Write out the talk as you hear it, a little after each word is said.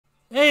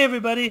Hey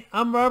everybody,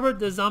 I'm Robert,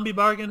 the Zombie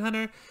Bargain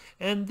Hunter,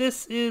 and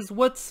this is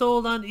what's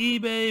sold on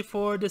eBay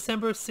for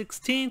December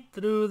 16th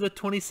through the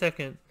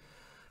 22nd.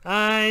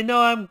 I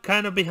know I'm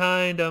kind of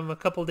behind. I'm a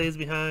couple days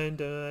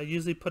behind. I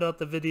usually put out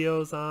the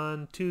videos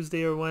on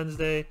Tuesday or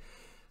Wednesday,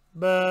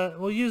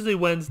 well, usually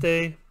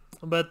Wednesday,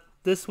 but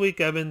this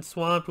week I've been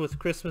swamped with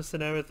Christmas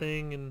and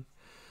everything, and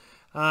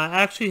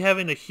actually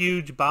having a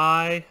huge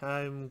buy.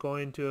 I'm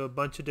going to a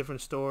bunch of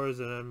different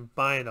stores and I'm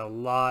buying a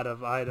lot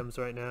of items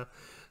right now.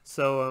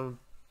 So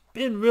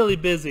been really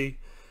busy.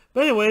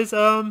 But anyways,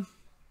 let's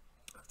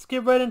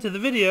get right into the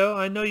video.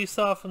 I know you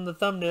saw from the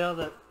thumbnail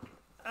that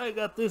I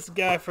got this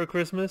guy for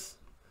Christmas.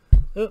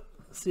 Oh,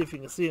 let's see if you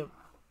can see him.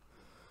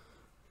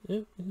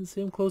 Yep, you can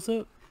see him close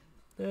up.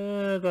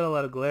 Got a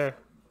lot of glare,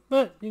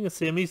 but you can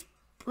see him. He's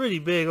pretty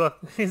big. Look,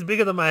 he's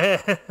bigger than my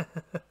head.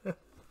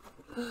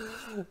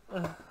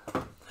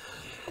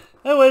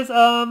 Anyways,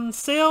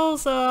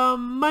 sales,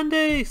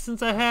 Monday,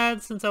 since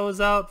I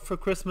was out for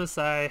Christmas,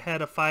 I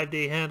had a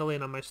 5-day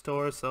handling on my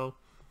store, so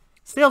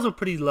sales were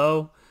pretty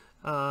low.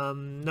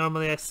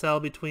 Normally I sell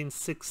between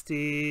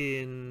 60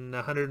 and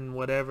 100 and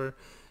whatever,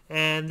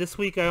 and this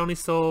week I only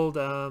sold,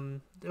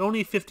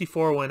 only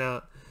 54 went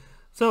out.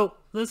 So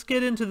let's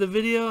get into the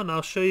video and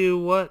I'll show you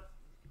what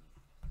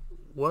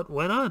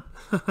went on.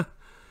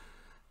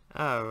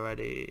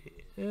 Alrighty,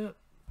 yep,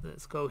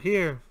 let's go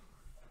here.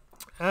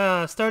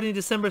 Starting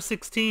December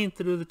 16th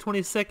through the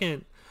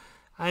 22nd,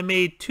 I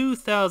made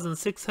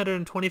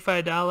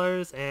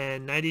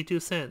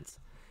 $2,625.92.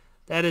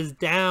 That is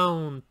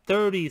down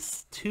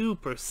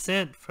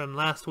 32% from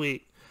last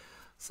week.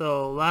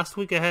 So last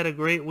week I had a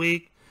great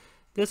week.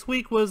 This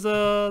week was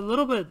a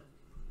little bit,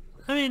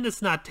 I mean,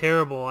 it's not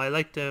terrible. I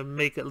like to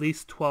make at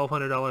least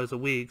 $1,200 a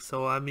week,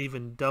 so I'm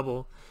even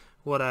double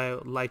what I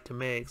like to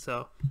make.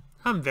 So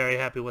I'm very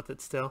happy with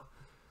it still.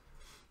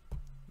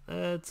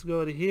 Let's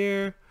go to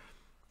here.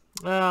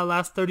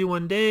 Last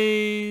 31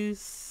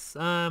 days,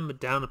 I'm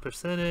down a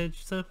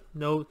percentage. So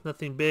no,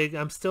 nothing big.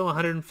 I'm still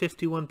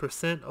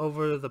 151%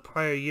 over the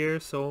prior year.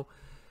 So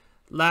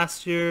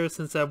last year,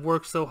 since I've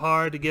worked so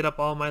hard to get up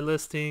all my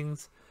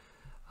listings,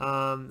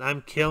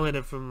 I'm killing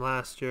it from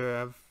last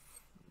year. I've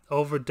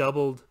over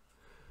doubled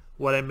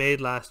what I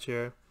made last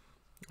year.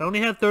 I only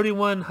had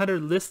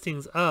 3,100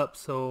 listings up,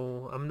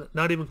 so I'm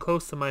not even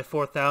close to my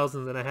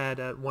 4,000 that I had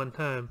at one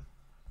time.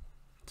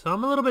 So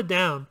I'm a little bit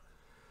down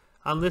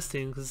on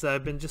listings because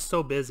I've been just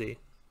so busy.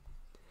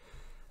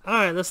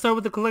 Alright, let's start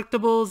with the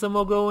collectibles and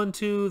we'll go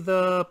into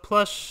the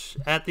plush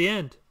at the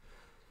end.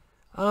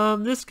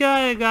 This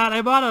guy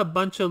I bought a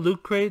bunch of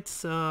loot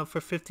crates for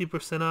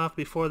 50% off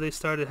before they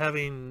started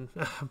having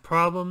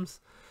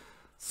problems.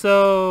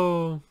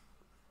 So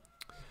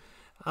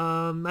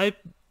I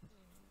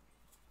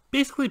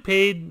basically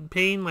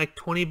paying like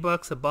 20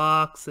 bucks a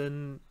box,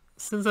 and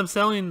since I'm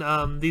selling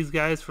these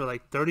guys for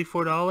like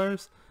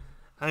 $34,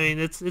 I mean,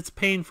 it's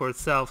paying for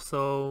itself.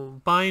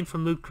 So buying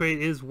from Loot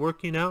Crate is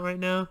working out right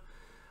now.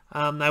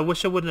 I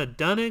wish I wouldn't have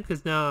done it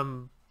because now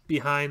I'm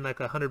behind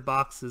like 100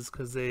 boxes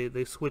because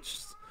they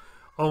switched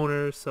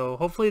owners. So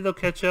hopefully they'll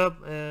catch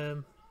up.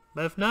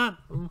 But if not,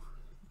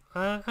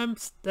 I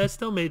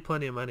still made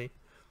plenty of money.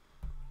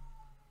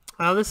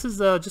 This is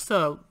just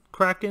a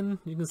Kraken.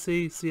 You can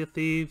see Sea of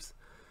Thieves.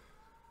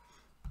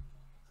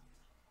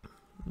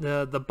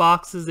 The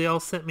boxes, they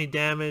all sent me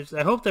damaged.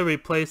 I hope they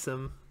replace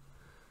them.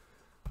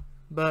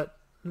 But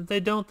if they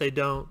don't, they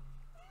don't.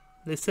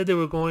 They said they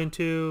were going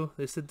to.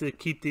 They said to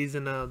keep these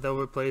and they'll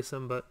replace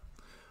them, but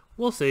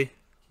we'll see.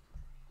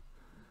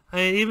 I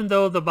mean, even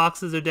though the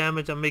boxes are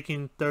damaged, I'm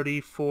making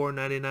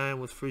 $34.99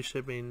 with free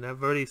shipping.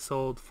 I've already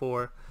sold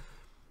 4.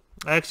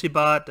 I actually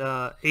bought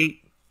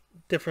 8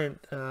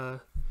 different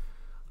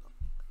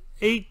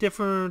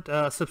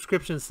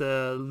subscriptions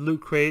to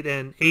Loot Crate,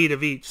 and 8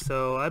 of each.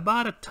 So I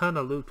bought a ton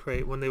of Loot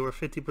Crate when they were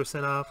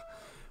 50% off.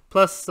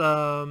 Plus,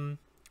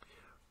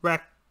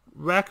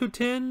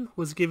 Rakuten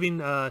was giving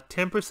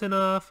 10%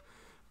 off,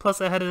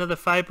 plus I had another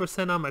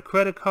 5% on my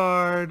credit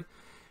card,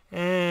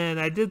 and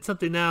I did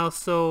something else,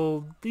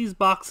 so these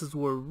boxes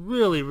were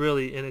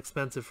really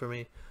inexpensive for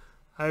me.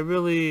 I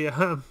really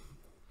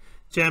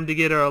jammed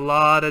together a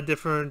lot of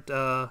different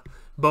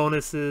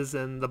bonuses,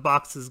 and the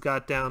boxes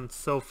got down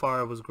so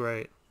far. It was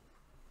great.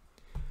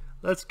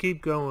 Let's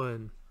keep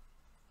going.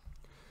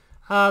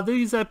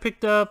 These I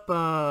picked up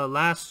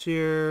last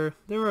year.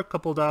 They were a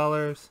couple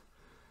dollars.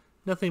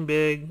 Nothing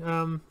big.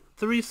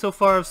 3 so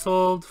far have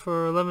sold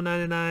for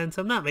 $11.99,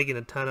 so I'm not making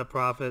a ton of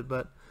profit,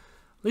 but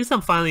at least I'm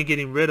finally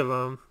getting rid of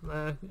them.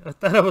 I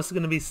thought I was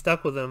going to be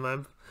stuck with them. I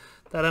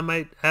thought I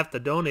might have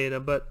to donate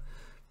them, but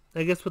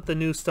I guess with the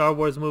new Star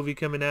Wars movie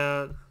coming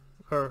out,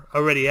 or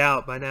already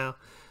out by now,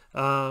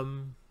 at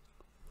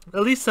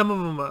least some of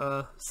them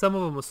are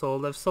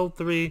sold. I've sold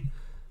 3.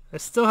 I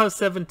still have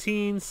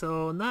 17,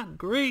 so not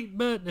great,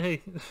 but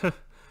hey, at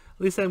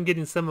least I'm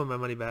getting some of my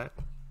money back.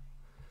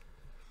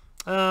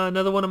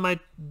 Another one of my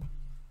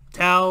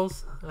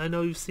towels. I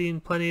know you've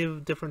seen plenty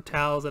of different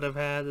towels that I've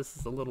had. This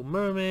is a Little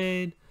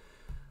Mermaid.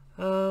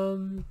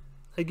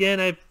 Again,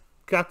 I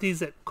got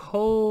these at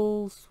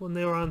Kohl's when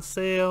they were on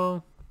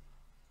sale.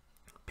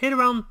 Paid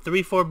around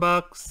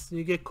 $3-4.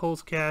 You get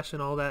Kohl's Cash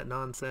and all that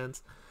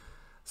nonsense.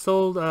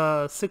 Sold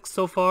 6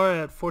 so far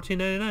at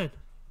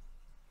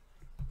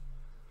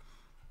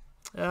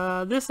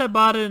 $14.99. This I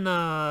bought in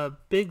a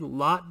big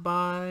lot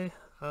buy.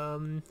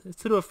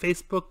 It's through a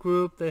Facebook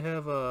group. They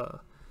have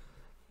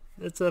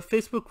it's a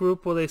Facebook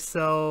group where they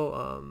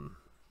sell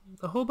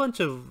a whole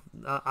bunch of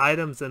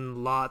items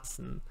and lots,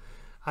 and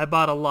I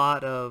bought a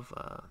lot of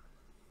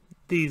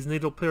these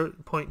needle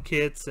point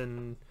kits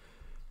and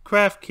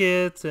craft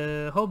kits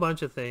and a whole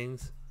bunch of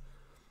things.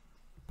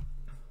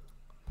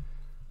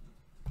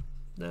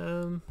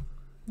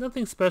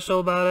 Nothing special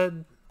about it.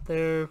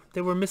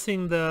 They were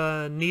missing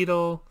the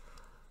needle,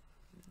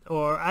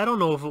 or I don't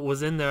know if it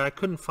was in there. I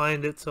couldn't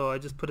find it, so I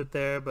just put it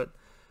there. But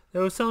they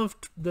were selling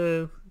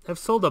I've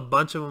sold a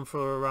bunch of them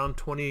for around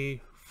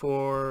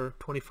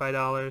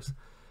 $24-25,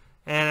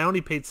 and I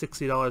only paid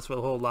 $60 for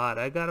the whole lot.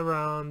 I got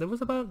around, there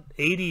was about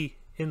 80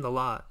 in the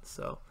lot,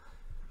 so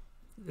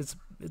it's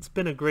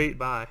been a great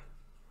buy.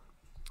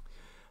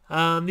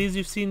 These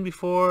you've seen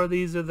before.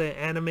 These are the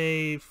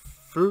anime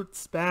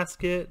fruits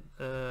basket.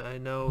 I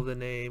know the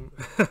name.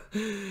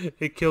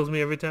 It kills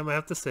me every time I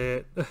have to say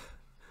it.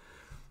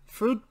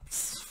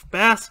 Fruits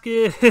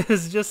basket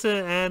is just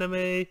an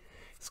anime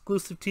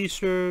exclusive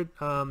t-shirt.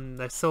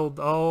 I sold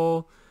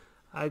all.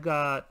 I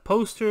got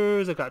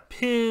posters, I got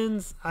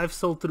pins. I've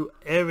sold through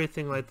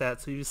everything like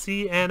that. So you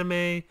see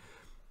anime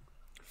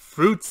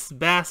fruits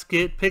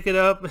basket, pick it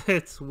up.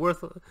 It's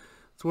worth a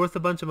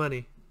bunch of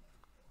money.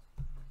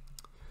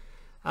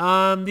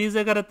 These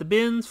I got at the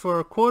bins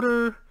for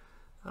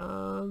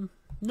 $0.25.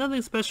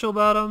 Nothing special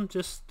about them,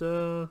 just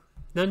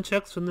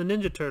nunchucks from the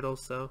Ninja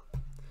Turtles. So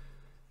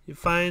you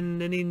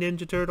find any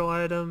Ninja Turtle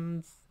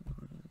items,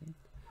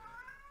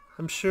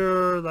 I'm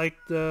sure, like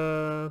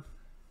the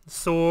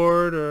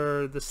sword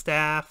or the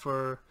staff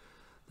or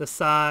the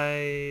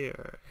sai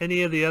or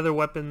any of the other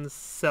weapons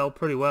sell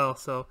pretty well.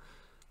 So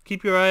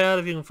keep your eye out.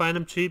 If you can find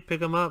them cheap,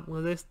 pick them up.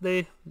 Well,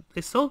 they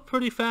sold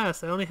pretty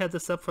fast. I only had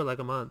this up for like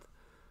a month.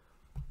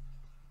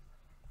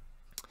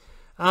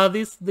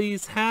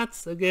 These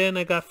hats, again,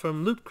 I got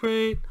from Loot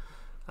Crate.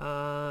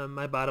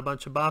 I bought a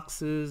bunch of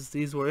boxes.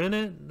 These were in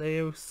it.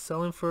 They were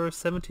selling for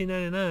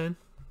 $17.99.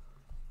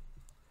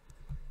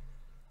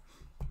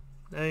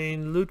 I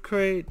mean, Loot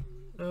Crate,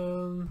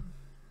 I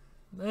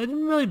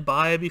didn't really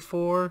buy it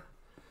before,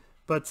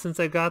 but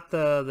since I got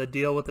the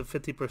deal with the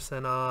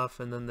 50% off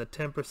and then the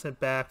 10%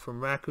 back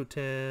from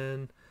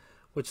Rakuten,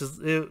 which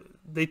is,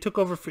 they took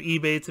over for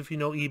Ebates, if you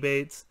know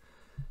Ebates.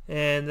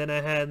 And then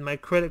I had my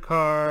credit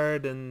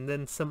card and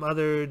then some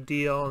other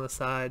deal on the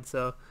side.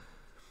 So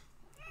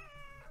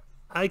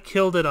I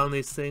killed it on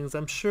these things.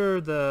 I'm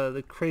sure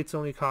the crates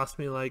only cost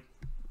me like,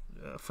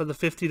 for the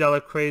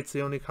 $50 crates,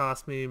 they only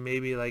cost me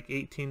maybe like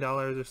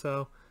 $18 or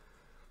so.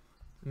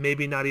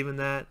 Maybe not even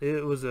that.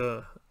 It was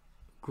a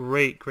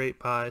great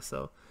buy.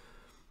 So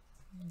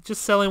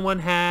just selling one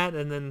hat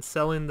and then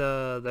selling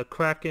the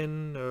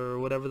Kraken or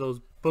whatever those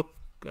book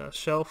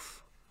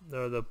shelf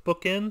or the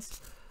bookends.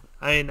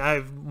 I mean,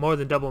 I've more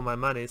than doubled my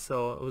money,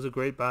 so it was a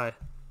great buy.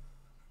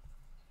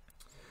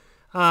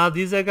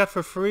 These I got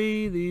for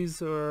free.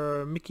 These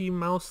are Mickey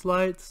Mouse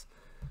lights.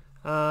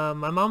 My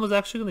mom was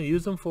actually going to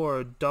use them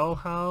for a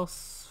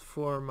dollhouse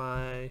for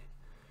my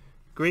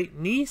great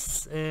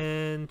niece,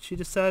 and she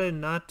decided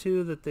not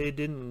to, that they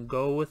didn't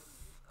go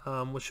with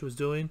what she was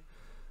doing.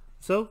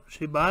 So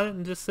she bought it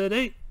and just said,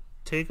 hey,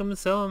 take them and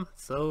sell them.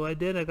 So I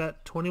did. I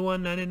got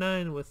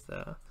 $21.99 with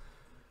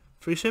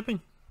free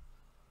shipping.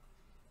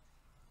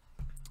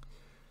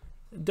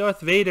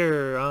 Darth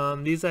Vader.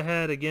 These I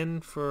had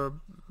again for,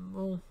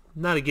 well,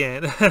 not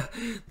again.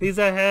 These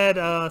I had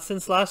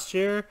since last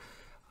year.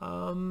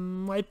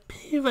 I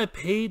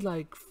paid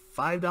like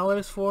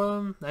 $5 for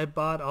them. I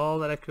bought all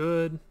that I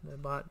could.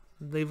 I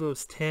believe it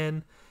was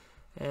 10,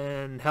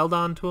 and held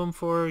on to them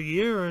for a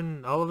year,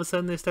 and all of a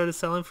sudden they started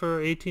selling for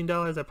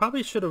 $18. I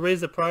probably should have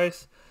raised the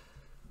price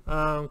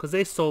because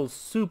they sold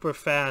super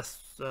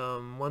fast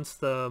once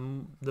the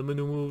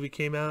new movie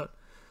came out.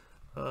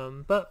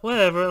 But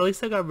whatever, at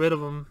least I got rid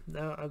of them.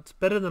 It's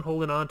better than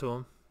holding on to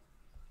them.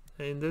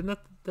 I mean,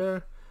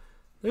 they're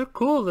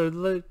cool. They're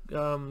like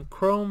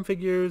chrome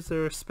figures.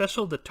 They're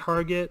special to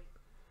Target.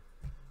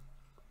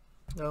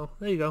 Oh,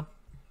 there you go.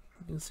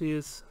 You can see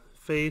his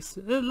face.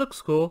 It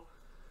looks cool.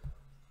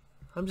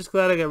 I'm just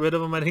glad I got rid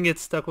of them. I didn't get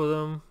stuck with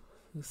them.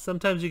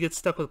 Sometimes you get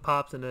stuck with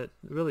Pops and it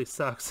really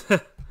sucks. These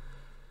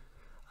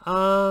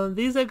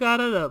I got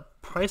at a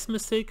price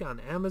mistake on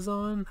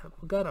Amazon. I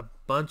got a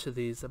bunch of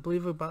these. I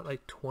believe I bought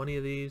like 20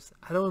 of these.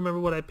 I don't remember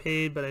what I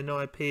paid, but I know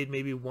I paid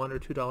maybe $1 or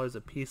 $2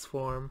 a piece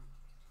for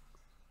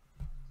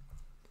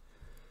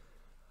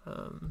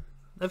them.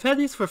 I've had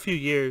these for a few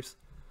years.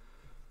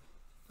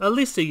 At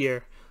least a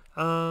year.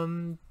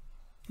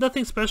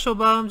 Nothing special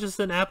about them, just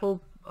an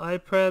Apple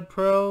iPad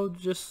Pro.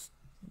 Just,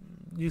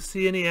 you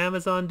see any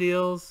Amazon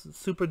deals,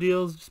 super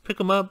deals, just pick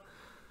them up.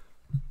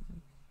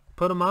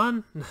 Put them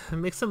on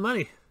and make some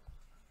money.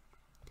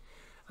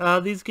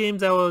 These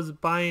games I was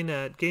buying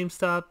at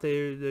GameStop,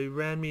 they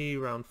ran me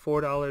around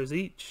 $4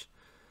 each,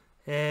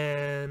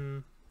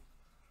 and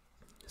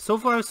so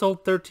far I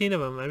sold 13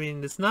 of them. I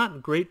mean, it's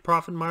not great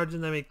profit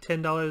margin. I make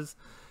 $10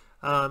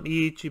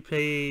 each. You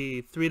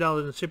pay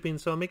 $3 in shipping,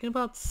 so I'm making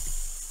about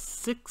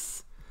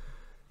six-ish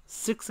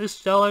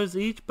dollars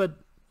each. But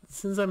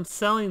since I'm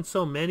selling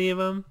so many of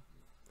them,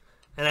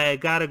 and I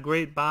got a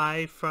great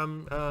buy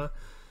from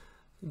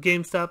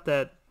GameStop,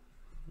 that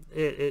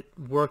it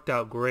worked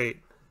out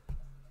great.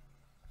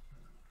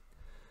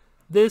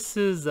 This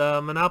is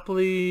a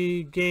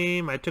Monopoly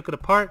game. I took it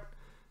apart.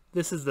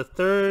 This is the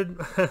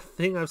third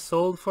thing I've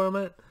sold from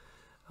it.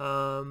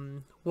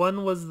 One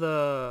was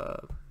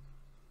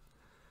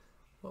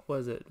what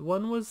was it?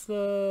 One was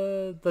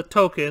the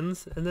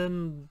tokens, and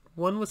then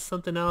one was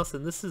something else,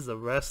 and this is the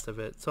rest of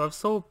it. So I've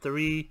sold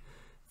 3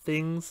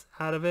 things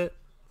out of it.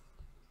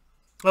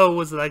 Oh, it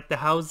was like the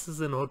houses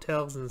and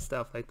hotels and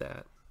stuff like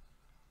that.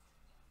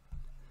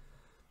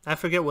 I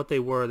forget what they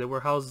were. They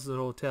were houses and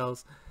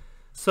hotels.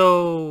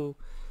 So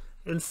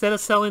instead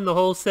of selling the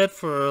whole set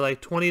for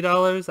like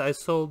 $20, I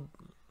sold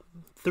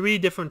 3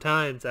 different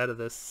times out of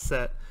this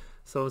set.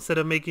 So instead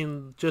of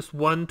making just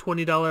one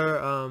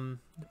 $20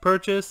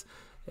 purchase,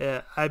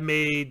 I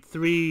made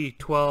 3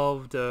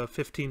 $12 to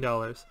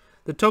 $15.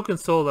 The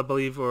tokens sold, I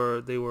believe,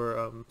 they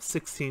were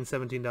 $16,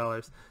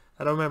 $17.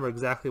 I don't remember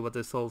exactly what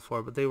they sold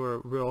for, but they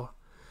were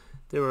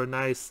a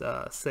nice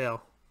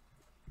sale.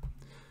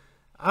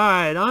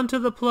 Alright, on to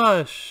the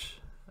plush.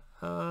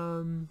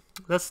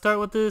 Let's start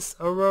with this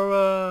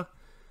Aurora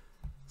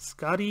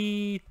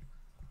Scotty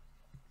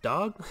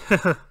dog.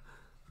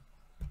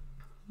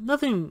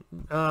 Nothing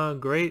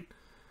great.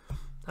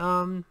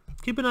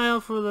 Keep an eye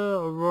out for the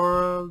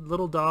Aurora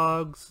little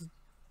dogs.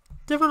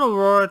 Different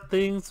Aurora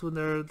things when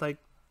they're like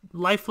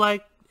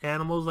lifelike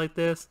animals like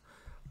this.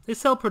 They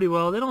sell pretty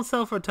well. They don't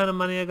sell for a ton of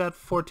money. I got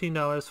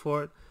 $14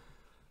 for it.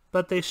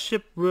 But they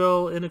ship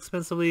real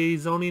inexpensively.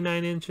 He's only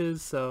 9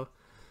 inches, so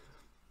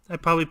I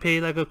probably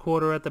paid like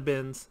 $1/4 at the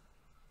bins.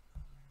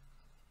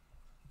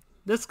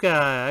 This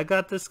guy, I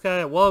got this guy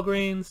at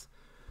Walgreens.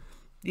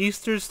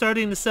 Easter's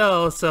starting to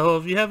sell, so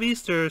if you have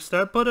Easter,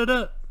 start putting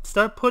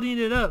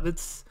it up.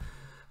 It's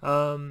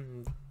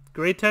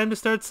great time to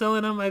start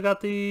selling them. I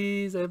got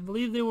these, I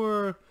believe they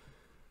were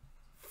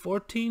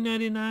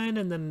 $14.99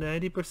 and then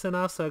 90%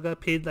 off, so I got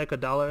paid like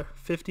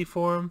 $1.50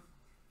 for them.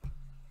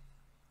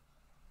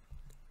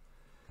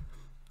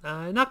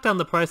 I knocked down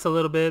the price a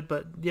little bit,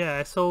 but yeah,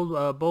 I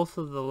sold both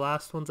of the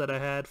last ones that I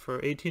had for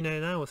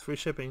 $18.99 with free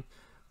shipping.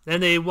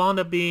 And they wound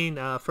up being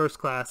first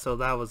class, so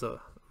that was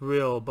a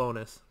real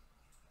bonus.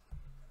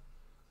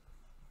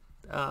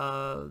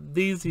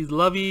 These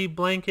Lovey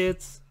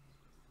blankets,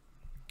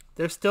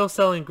 they're still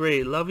selling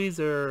great. Loveys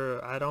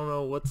are, I don't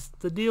know what's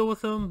the deal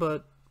with them,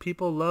 but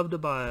people love to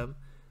buy them.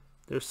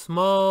 They're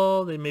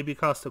small, they maybe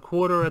cost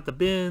 $1/4 at the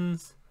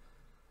bins.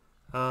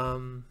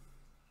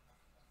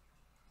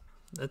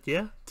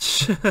 Yeah.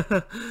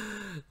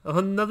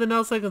 Nothing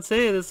else I can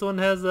say. This one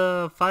has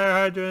a fire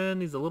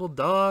hydrant. He's a little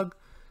dog,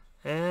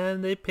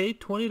 and they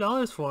paid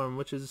 $20 for him,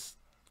 which is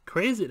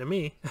crazy to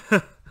me.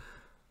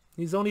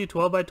 He's only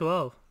 12 by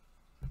 12.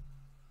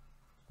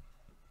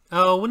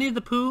 Oh, Winnie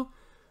the Pooh.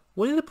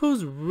 Winnie the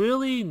Pooh's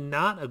really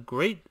not a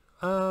great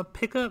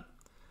pickup,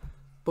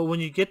 but when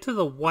you get to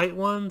the white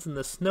ones and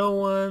the snow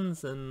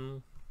ones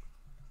and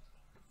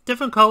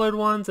different colored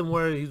ones, and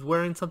where he's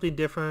wearing something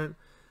different,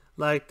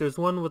 like there's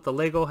one with the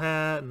Lego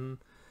hat and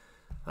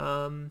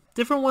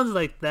different ones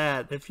like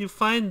that. If you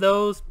find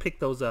those, pick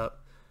those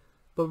up.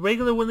 But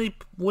regular Winnie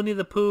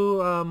the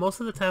Pooh,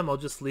 most of the time I'll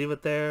just leave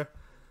it there,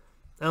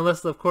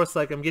 unless of course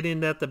like I'm getting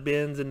it at the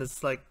bins and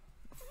it's like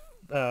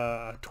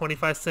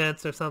 25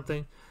 cents or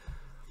something.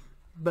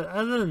 But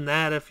other than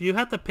that, if you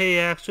have to pay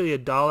actually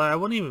 $1, I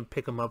wouldn't even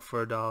pick them up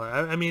for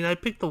 $1. I mean, I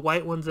picked the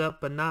white ones up,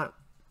 but not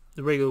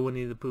the regular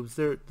Winnie the Poohs.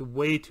 They're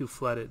way too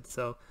flooded,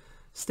 so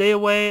stay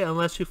away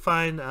unless you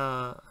find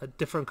a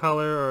different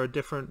color or a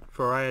different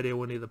variety of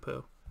Winnie the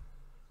Pooh.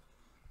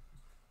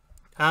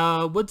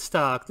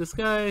 Woodstock. This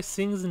guy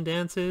sings and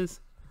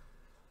dances.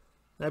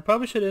 I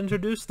probably should have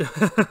introduced him.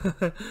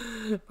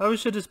 Probably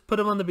should just put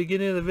him on the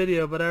beginning of the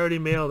video, but I already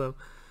mailed him.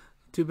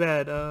 Too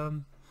bad.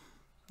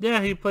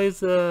 Yeah, he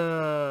plays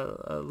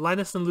a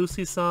Linus and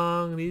Lucy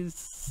song, and he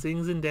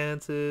sings and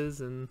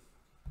dances, and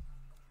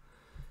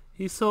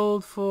he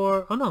sold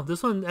for, oh no,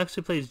 this one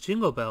actually plays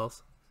Jingle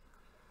Bells.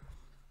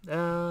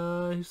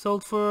 He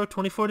sold for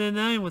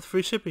 $24.99 with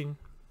free shipping.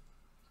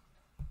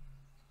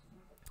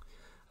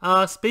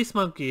 Space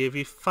Monkey, if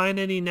you find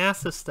any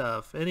NASA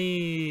stuff,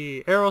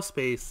 any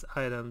aerospace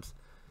items,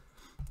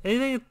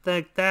 anything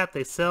like that,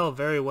 they sell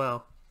very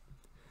well.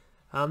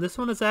 This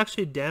one is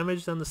actually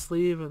damaged on the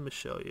sleeve. Let me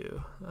show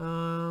you.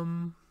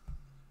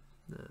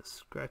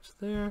 Scratch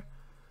there.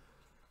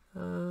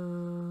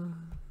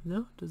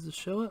 No, does it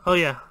show it? Oh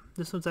yeah,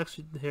 this one's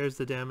actually, here's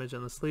the damage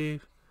on the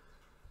sleeve.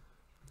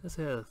 This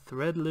had a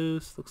thread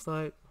loose, looks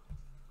like.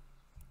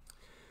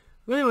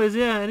 But anyways,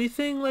 yeah,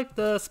 anything like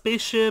the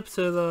spaceships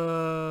or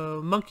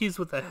the monkeys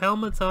with the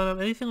helmets on them,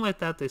 anything like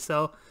that they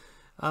sell.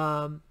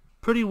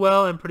 pretty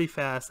well and pretty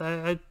fast.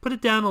 I put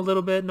it down a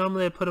little bit.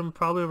 Normally I put him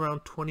probably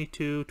around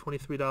 $22,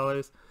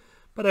 $23.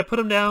 But I put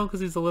him down because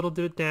he's a little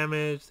bit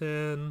damaged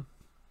and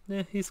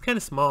he's kind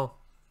of small.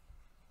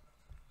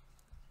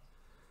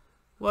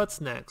 What's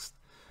next?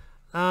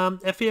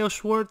 FAO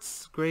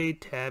Schwartz, gray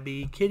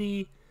tabby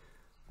kitty.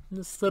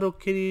 This little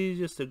kitty,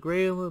 just a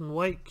gray and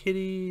white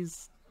kitty.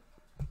 He's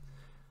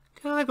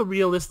kind of like a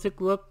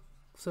realistic look.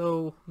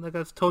 So, like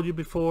I've told you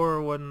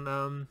before,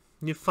 when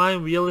you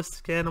find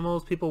realistic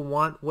animals, people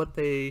want what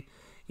they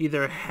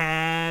either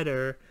had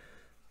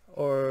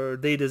or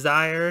they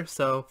desire.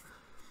 So,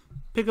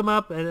 pick them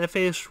up. And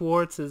FAO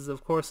Schwartz is,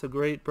 of course, a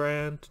great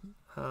brand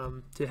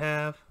to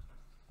have.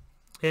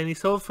 And he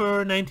sold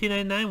for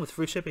 $19.99 with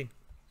free shipping.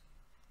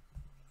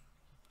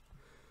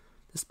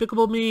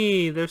 Despicable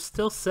Me, they're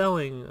still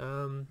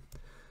selling.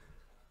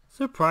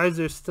 Surprised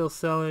they're still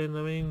selling.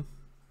 I mean,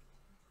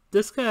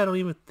 this guy, I don't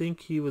even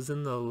think he was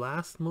in the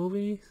last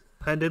movie.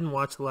 I didn't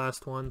watch the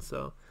last one,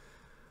 so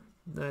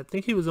I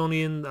think he was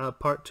only in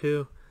part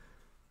 2.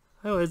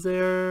 Anyways,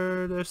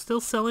 they're still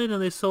selling,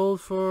 and they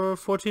sold for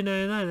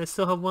 $14.99. I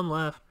still have one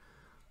left.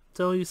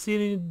 So you see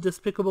any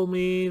Despicable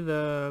Me,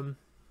 of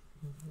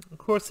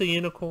course the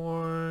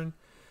unicorn,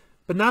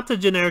 but not the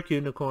generic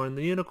unicorn.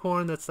 The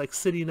unicorn that's like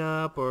sitting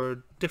up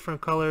or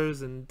different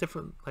colors and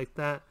different like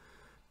that.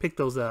 Pick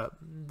those up.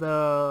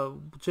 The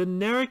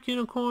generic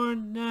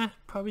unicorn, nah,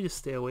 probably just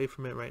stay away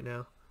from it right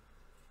now,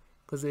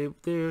 because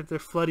they're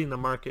flooding the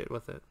market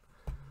with it.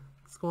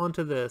 Let's go on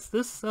to this.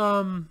 This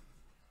I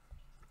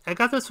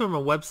got this from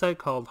a website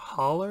called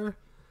Holler.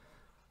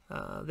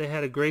 They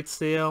had a great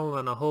sale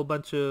on a whole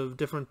bunch of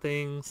different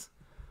things.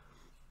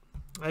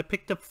 I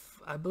picked up,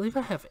 I believe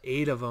I have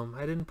 8 of them.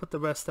 I didn't put the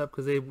rest up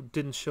because they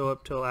didn't show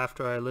up till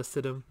after I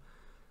listed them.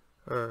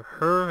 Or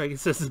her, I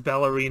guess this is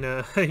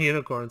ballerina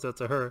unicorn, so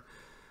it's a her.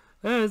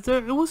 It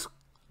was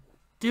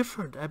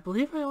different. I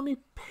believe I only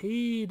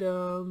paid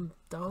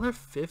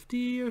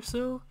 $1.50 or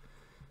so.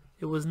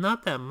 It was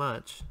not that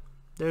much.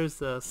 There's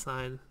the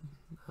sign.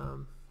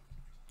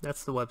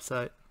 That's the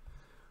website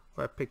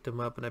where I picked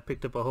them up, and I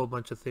picked up a whole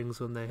bunch of things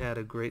when they had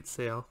a great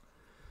sale.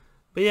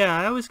 But yeah,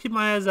 I always keep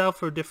my eyes out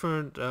for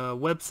different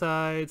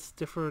websites,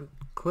 different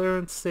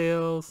clearance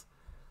sales.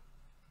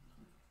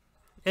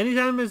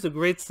 Anytime there's a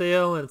great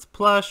sale and it's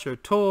Plush or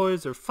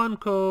toys or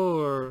Funko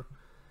or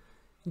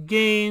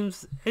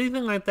games,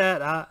 anything like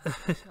that,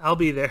 I'll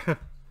be there.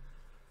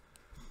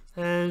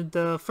 And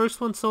the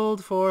first one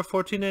sold for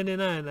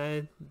 $14.99.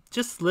 I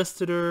just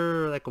listed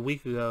her like a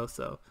week ago,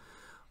 so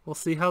we'll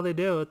see how they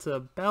do. It's a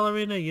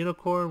ballerina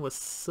unicorn with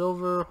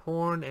silver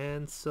horn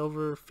and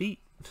silver feet.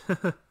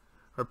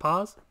 Or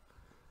paws.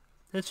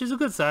 And she's a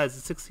good size.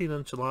 It's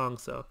 16-inch long,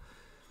 so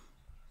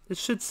it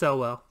should sell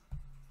well.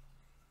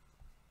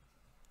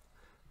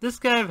 This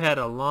guy I've had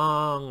a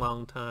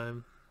long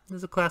time. This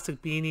is a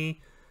classic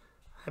beanie.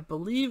 I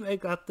believe I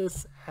got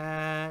this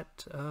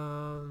at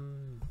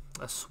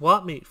a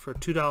swap meet for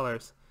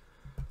 $2.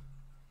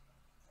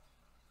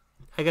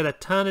 I got a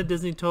ton of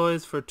Disney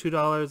toys for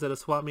 $2 at a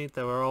swap meet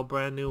that were all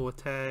brand new with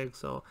tags,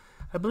 so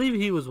I believe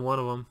he was one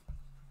of them.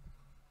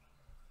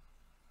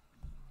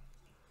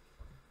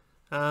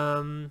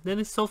 Then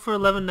he sold for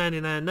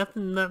 $11.99.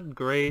 Nothing not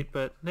great,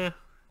 but yeah,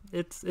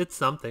 it's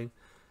something.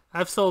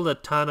 I've sold a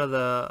ton of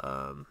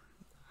the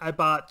I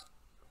bought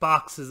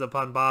boxes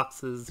upon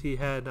boxes. He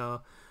had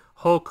a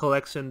whole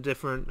collection of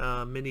different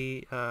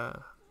mini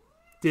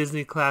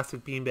Disney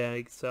classic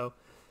beanbags, so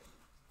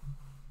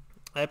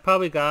I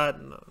probably got,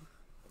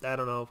 I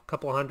don't know, a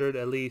couple hundred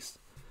at least.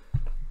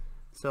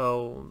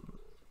 So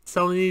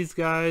selling these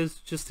guys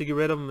just to get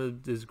rid of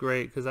them is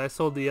great, because I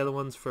sold the other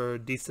ones for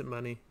decent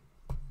money.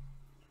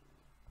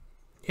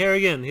 Here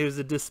again, here's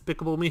the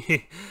Despicable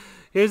Me.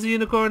 Here's the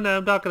unicorn that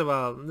I'm talking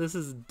about. This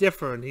is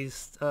different.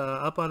 He's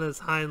up on his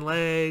hind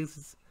legs.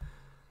 He's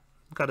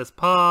got his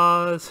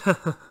paws.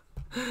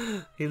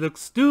 He looks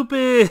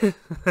stupid.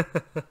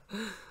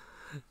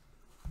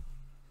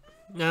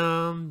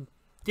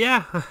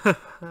 Yeah.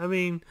 I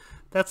mean,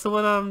 that's the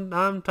one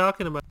I'm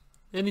talking about.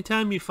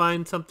 Anytime you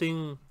find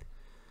something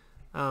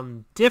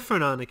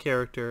different on a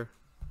character,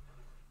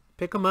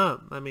 pick them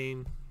up. I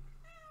mean,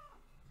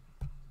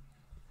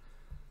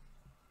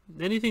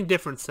 anything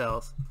different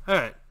sells.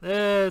 Alright,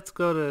 let's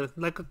go to,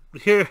 like,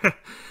 here,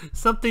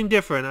 something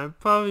different.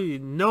 Probably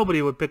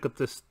nobody would pick up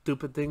this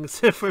stupid thing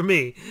except for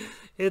me.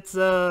 It's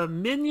a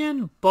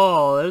minion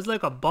ball. There's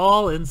like a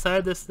ball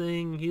inside this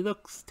thing. He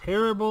looks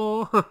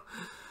terrible.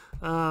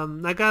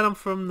 I got him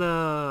from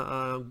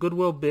the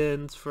Goodwill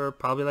bins for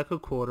probably like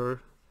 $1.25.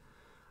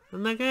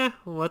 I'm like,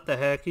 what the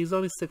heck? He's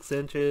only 6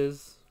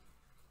 inches.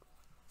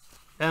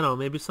 I don't know,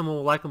 maybe someone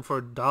will like him for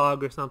a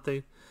dog or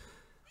something.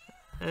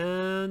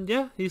 And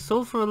yeah, he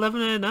sold for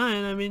 $11.99.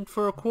 I mean,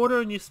 for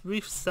 $0.25 and you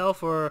resell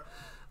for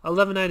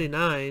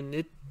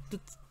 $11.99,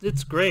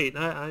 it's great.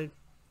 I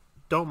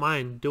don't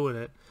mind doing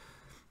it.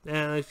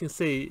 And as you can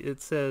see,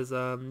 it says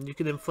you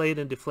can inflate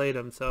and deflate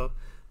them, so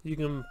you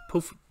can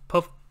poof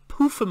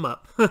them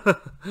up.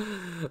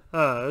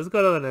 Let's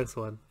go to the next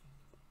one.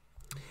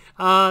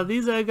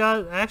 These I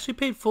actually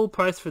paid full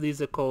price for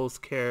these at Kohl's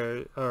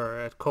Care, or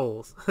at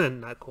Kohl's,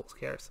 not Kohl's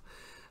Cares.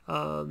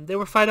 They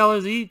were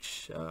 $5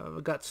 each. I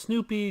got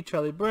Snoopy,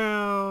 Charlie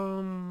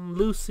Brown,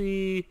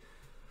 Lucy,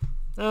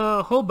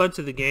 a whole bunch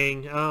of the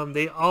gang.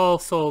 They all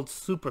sold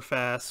super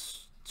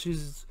fast.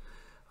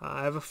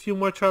 I have a few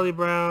more Charlie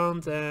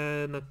Browns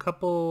and a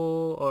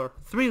couple, or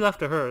 3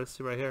 left of hers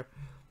right here.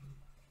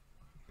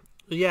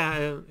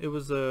 Yeah, it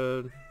was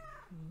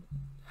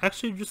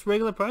actually just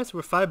regular price. They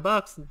were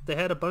 $5. They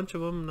had a bunch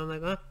of them, and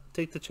I'm like,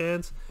 take the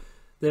chance.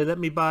 They let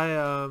me buy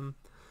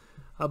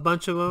a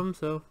bunch of them,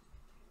 so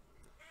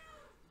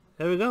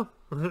there we go.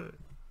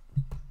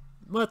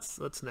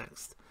 What's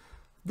next?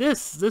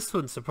 This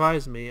one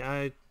surprised me.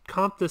 I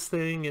comped this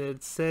thing and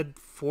it said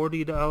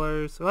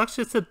 $40. Well,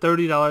 actually it said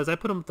 $30. I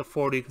put him up to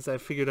 40 because I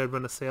figured I'd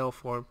run a sale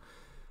for him.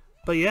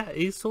 But yeah,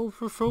 he sold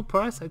for full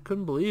price. I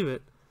couldn't believe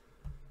it.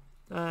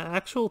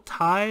 Actual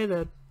tie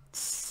that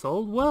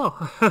sold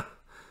well.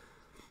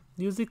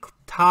 Usually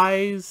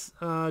ties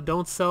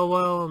don't sell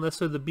well unless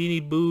they're the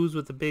Beanie Boos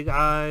with the big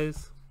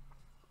eyes.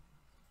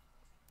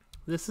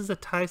 This is a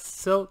tie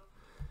silk.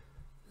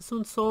 This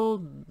one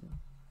sold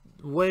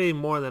way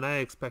more than I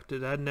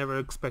expected. I'd never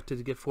expected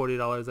to get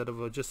 $40 out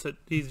of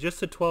he's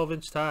just a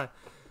 12-inch tie.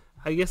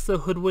 I guess the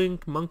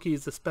Hoodwink Monkey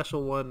is a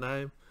special one.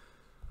 I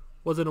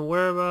wasn't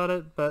aware about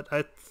it, but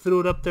I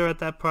threw it up there at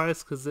that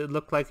price because it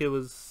looked like it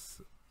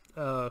was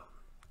a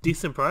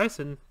decent price,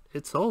 and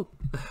it sold.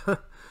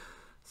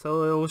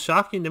 So it was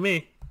shocking to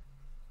me.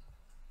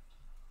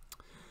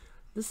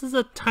 This is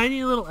a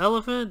tiny little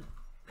elephant.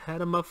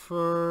 Had him up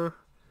for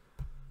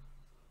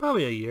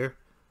probably a year.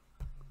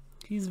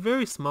 He's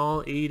very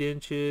small, 8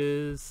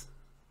 inches.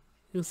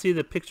 You can see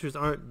the pictures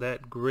aren't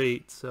that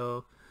great,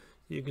 so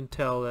you can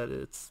tell that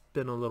it's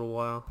been a little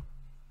while.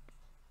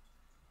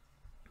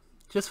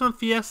 Just from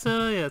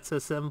Fiesta, yeah, it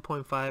says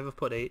 7.5. I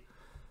put 8.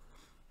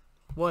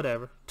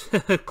 Whatever.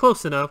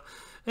 Close enough.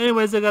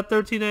 Anyways, I got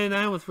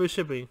 $13.99 with free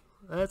shipping.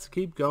 Let's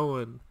keep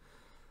going.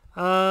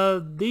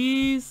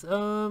 These,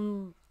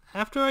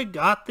 after I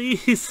got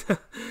these,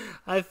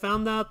 I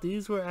found out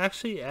these were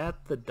actually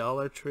at the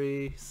Dollar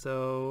Tree,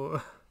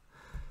 so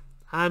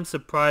I'm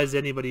surprised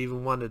anybody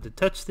even wanted to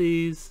touch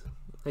these.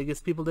 I guess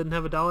people didn't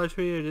have a Dollar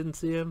Tree or didn't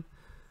see them.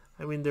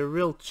 I mean, they're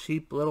real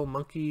cheap little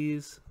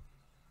monkeys.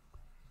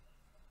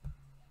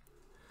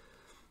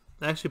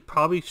 I actually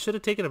probably should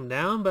have taken them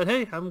down, but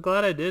hey, I'm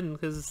glad I didn't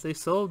because they've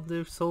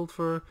sold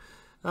for,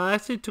 I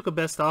actually took a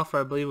best offer.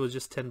 I believe it was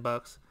just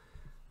 $10.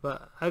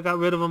 But I got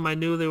rid of them. I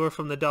knew they were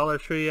from the Dollar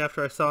Tree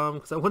after I saw them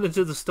because I went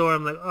into the store.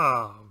 I'm like,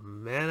 oh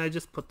man, I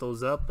just put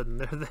those up and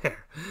they're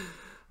there.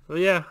 So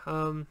yeah,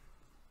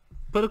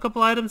 put a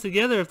couple items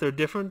together. If they're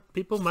different,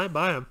 people might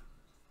buy them.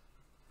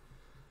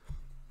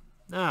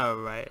 All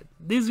right,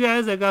 these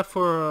guys I got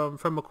for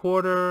from a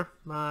quarter.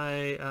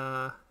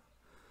 My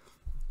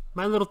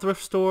little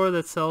thrift store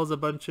that sells a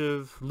bunch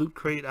of Loot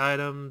Crate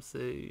items.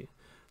 They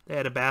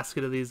had a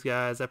basket of these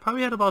guys. I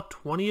probably had about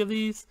 20 of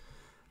these,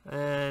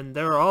 and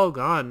they're all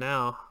gone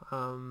now.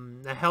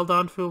 I held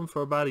on to them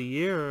for about a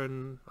year,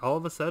 and all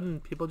of a sudden,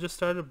 people just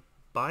started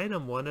buying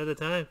them one at a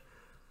time.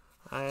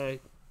 I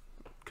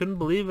couldn't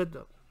believe it.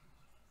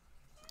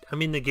 I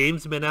mean, the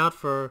game's been out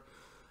for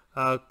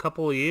a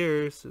couple of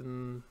years,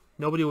 and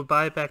nobody would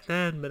buy it back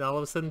then, but all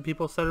of a sudden,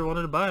 people started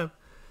wanting to buy them.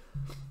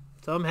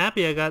 So I'm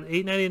happy. I got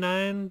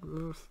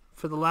 $8.99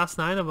 for the last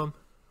 9 of them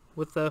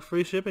with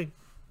free shipping.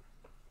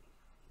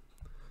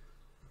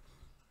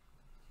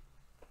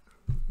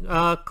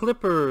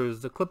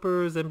 Clippers. The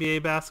Clippers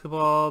NBA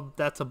basketball.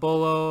 That's a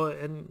bolo.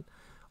 And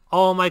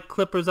all my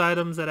Clippers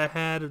items that I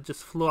had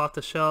just flew off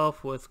the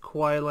shelf with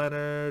Kawhi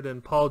Leonard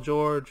and Paul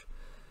George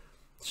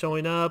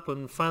showing up.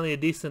 And finally a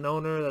decent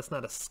owner that's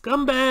not a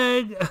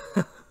scumbag.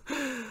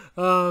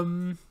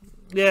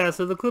 Yeah,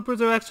 so the Clippers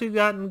are actually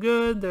gotten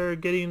good. They're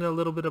getting a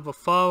little bit of a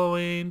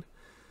following.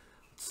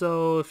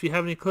 So if you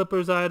have any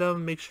Clippers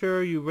item, make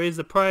sure you raise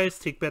the price,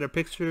 take better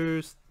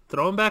pictures,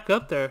 throw them back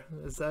up there.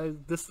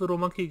 This little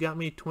monkey got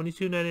me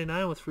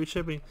 $22.99 with free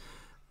shipping.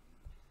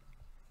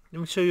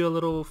 Let me show you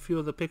a few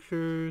of the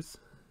pictures.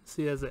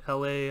 See, it has a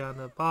LA on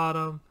the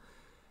bottom.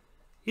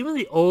 Even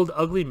the old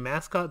ugly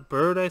mascot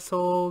bird I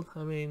sold.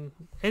 I mean,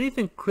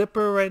 anything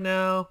Clipper right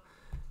now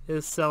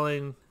is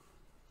selling.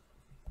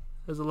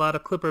 There's a lot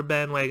of Clipper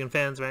bandwagon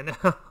fans right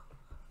now.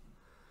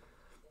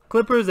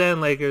 Clippers and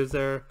Lakers,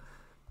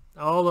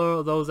 all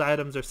of those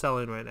items are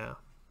selling right now.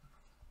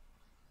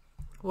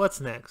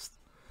 What's next?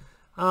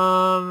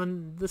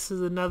 This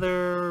is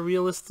another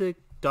realistic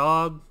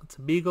dog. It's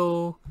a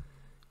beagle.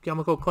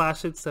 Chemical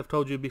Classics, I've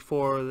told you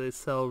before, they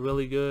sell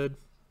really good,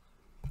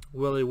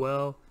 really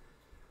well.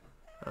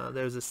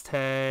 There's this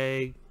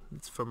tag.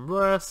 It's from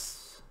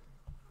Russ.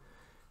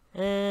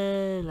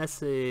 And let's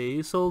see,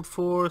 you sold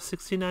for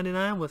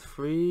 $16.99 with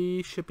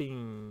free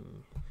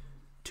shipping.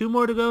 2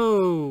 more to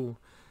go.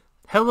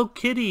 Hello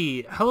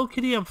Kitty. Hello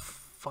Kitty, I'm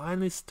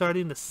finally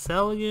starting to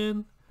sell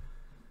again.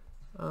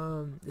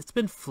 It's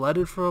been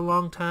flooded for a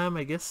long time.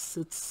 I guess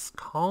it's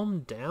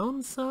calmed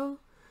down some.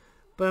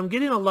 but I'm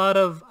getting a lot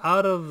of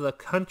out of the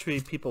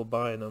country people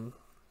buying them.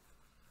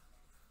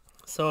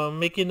 So I'm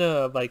making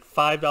like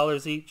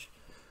 $5 each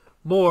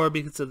more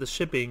because of the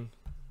shipping.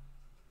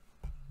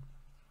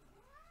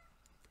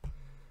 I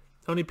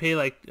only pay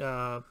like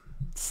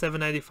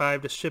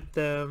 $7.95 to ship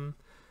them,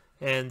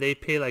 and they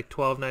pay like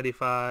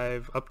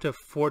 $12.95 up to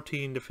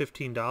 $14 to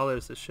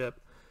 $15 to ship,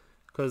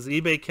 because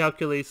eBay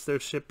calculates their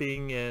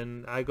shipping,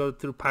 and I go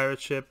through Pirate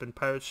Ship, and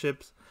Pirate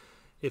Ships,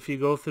 if you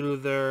go through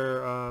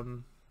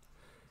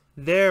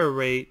their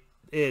rate,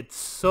 it's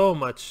so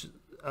much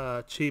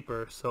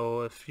cheaper.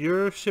 So if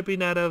you're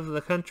shipping out of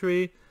the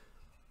country,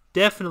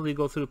 definitely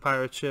go through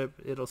Pirate Ship.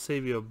 It'll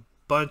save you a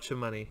bunch of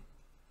money.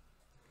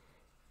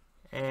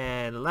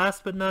 And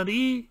last but not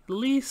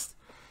least,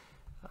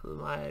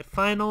 my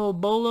final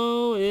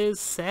bolo is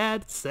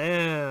Sad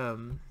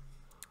Sam.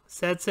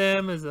 Sad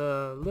Sam is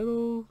a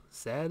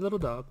sad little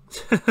dog.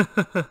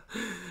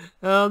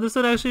 This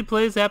one actually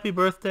plays Happy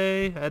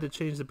Birthday. I had to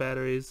change the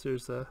batteries.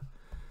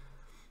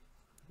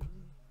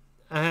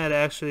 I had to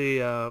actually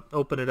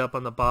open it up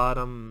on the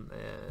bottom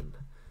and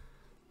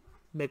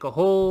make a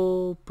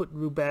hole, put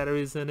new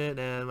batteries in it,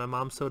 and my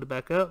mom sewed it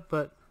back up,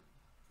 but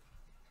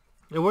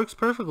it works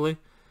perfectly.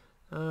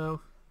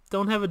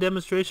 Don't have a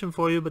demonstration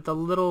for you, but the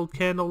little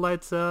candle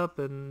lights up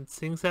and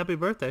sings Happy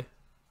Birthday.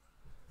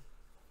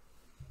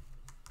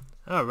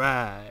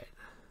 Alright.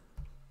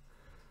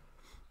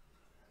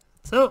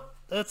 So,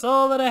 that's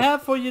all that I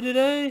have for you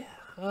today.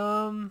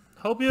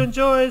 Hope you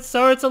enjoyed.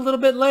 Sorry it's a little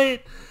bit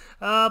late.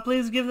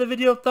 Please give the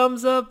video a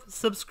thumbs up,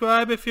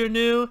 subscribe if you're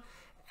new,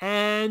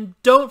 and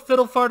don't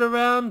fiddle fart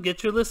around.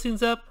 Get your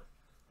listings up.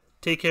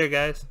 Take care,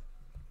 guys.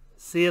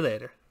 See you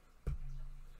later.